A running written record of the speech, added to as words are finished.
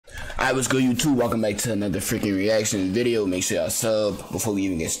Alright, what's good, YouTube? Welcome back to another freaking reaction video. Make sure y'all sub before we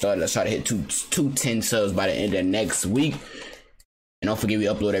even get started. Let's try to hit 210 subs by the end of next week. And don't forget, we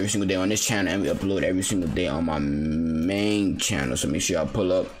upload every single day on this channel, and we upload every single day on my main channel. So make sure y'all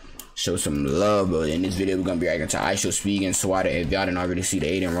pull up, show some love. But in this video, we're gonna be reacting to Ishowspeed and Swatted. If y'all didn't already see the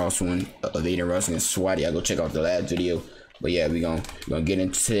Aiden Ross one of Aiden Ross and Swatted, y'all go check out the last video. But yeah, we gonna get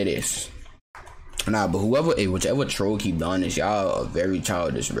into this. Nah, but whichever troll keep doing this, y'all are very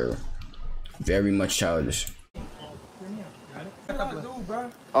childish, bro. Very much childish.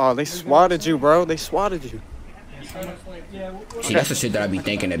 Oh, they swatted you, bro. They swatted you. See, that's the shit that I be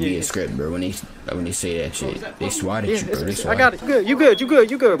thinking that be a script, bro. When they say that shit, they swatted you, bro. They swatted. I got it. You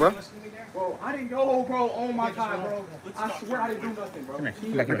good, bro. Bro, I didn't go, bro, on my time, bro. I swear I didn't do nothing, bro. Come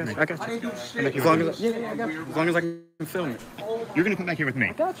here. I got you. I didn't do shit. As long as I can film it. You're gonna come back here with me.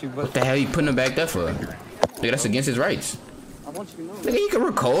 I got you, but What the hell you putting him back there for? Nigga, that's against his rights. I want you to know. Nigga, you can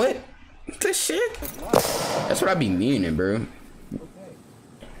record this shit. That's what I be meaning, bro.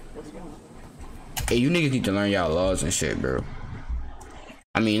 Hey, you niggas need to learn y'all laws and shit, bro.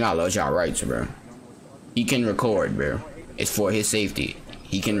 I mean, not laws, y'all rights, bro. He can record, bro. It's for his safety.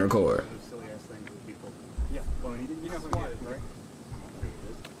 He can record.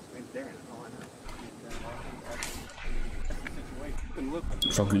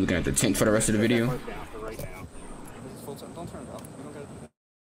 Fuck, you looking at the tent for the rest of the video?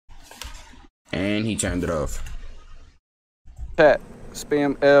 And he turned it off. Chat,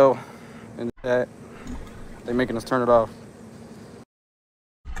 spam L in the chat. They making us turn it off.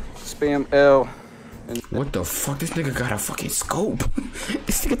 Spam L. What the fuck? This nigga got a fucking scope.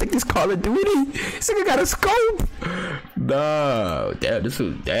 This nigga think this Call of Duty. This nigga got a scope. No,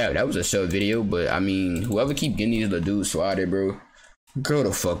 that was a short video, but I mean, whoever keep getting these little dudes swatted, bro, grow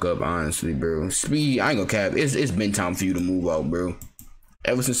the fuck up, honestly, bro. Speed, I ain't gonna cap. It's been time for you to move out, bro.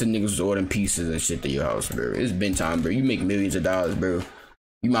 Ever since the niggas was ordering pizzas and shit to your house, bro. It's been time, bro. You make millions of dollars, bro.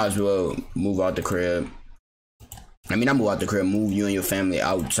 You might as well move out the crib. I mean, I move out the crib, move you and your family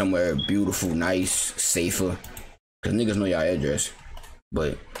out somewhere beautiful, nice, safer. Cause niggas know y'all address.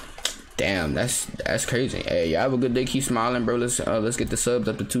 But damn, that's crazy. Hey, y'all have a good day. Keep smiling, bro. Let's get the subs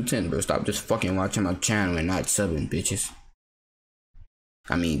up to 210, bro. Stop just fucking watching my channel and not subbing, bitches.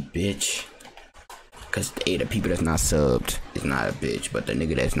 I mean, bitch. Cause the people that's not subbed is not a bitch, but the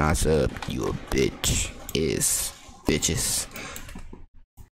nigga that's not subbed, you a bitch, is bitches.